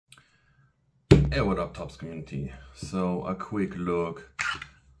Hey, what up, Tops community? So a quick look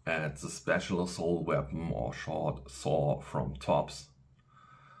at the special assault weapon or short saw from Tops.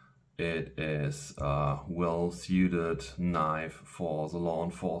 It is a well-suited knife for the law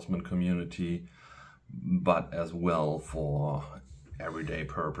enforcement community, but as well for everyday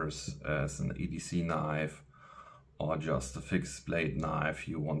purpose as an EDC knife or just a fixed blade knife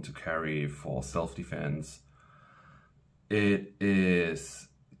you want to carry for self-defense. It is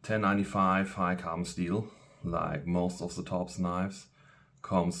 1095 high carbon steel, like most of the Tops knives.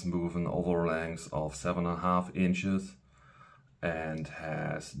 Comes with an overall length of 7.5 inches and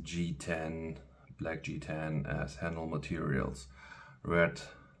has G10, black G10 as handle materials, red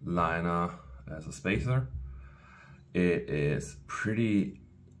liner as a spacer. It is pretty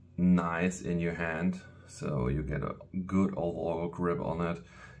nice in your hand, so you get a good overall grip on it.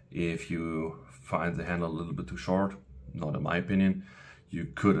 If you find the handle a little bit too short, not in my opinion, you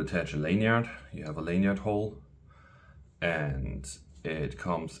could attach a lanyard. You have a lanyard hole, and it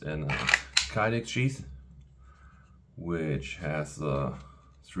comes in a Kydex sheath, which has a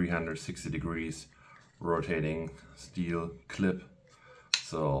 360 degrees rotating steel clip,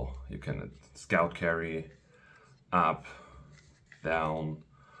 so you can scout carry, up, down,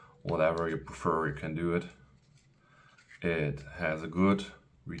 whatever you prefer, you can do it. It has a good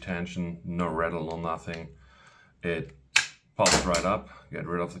retention, no rattle, no nothing. It pops right up, get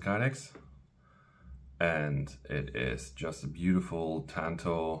rid of the Kydex, and it is just a beautiful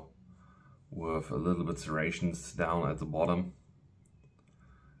tanto with a little bit serrations down at the bottom.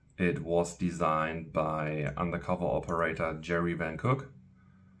 It was designed by undercover operator Jerry Van Cook,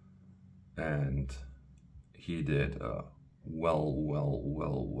 and he did a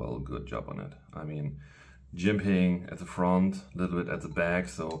well good job on it. I mean, jimping at the front, a little bit at the back,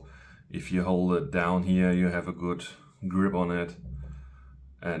 so if you hold it down here you have a good grip on it,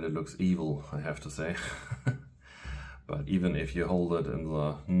 and it looks evil, I have to say. But even if you hold it in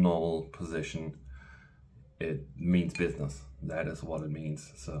the normal position, it means business. That is what it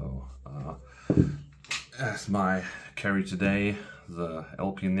means. So as my carry today, the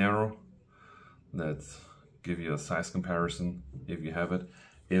LP Nero. Let's give you a size comparison if you have it.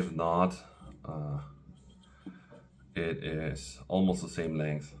 If not, it is almost the same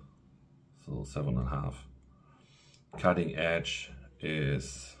length, so 7.5. Cutting edge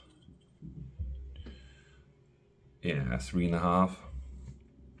is 3.5.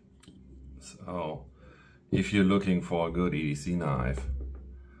 So if you're looking for a good EDC knife,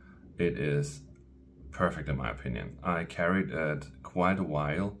 it is perfect in my opinion. I carried it quite a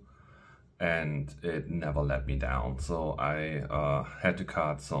while and it never let me down. So I had to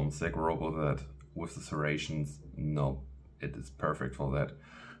cut some thick rope with it with the serrations. No, it is perfect for that.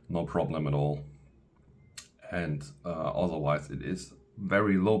 No problem at all. And otherwise it is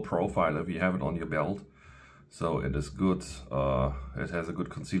very low profile if you have it on your belt, so it is good. It has a good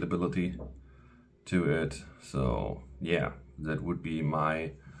concealability to it. So yeah, that would be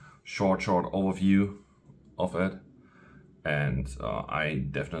my short overview of it, and I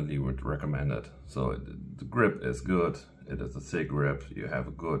definitely would recommend it. So the grip is good, it is a thick grip, you have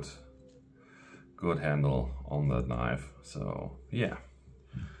a good handle on that knife. So yeah,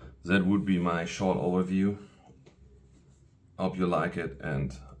 that would be my short overview. Hope you like it,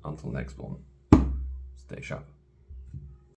 and until next one, stay sharp.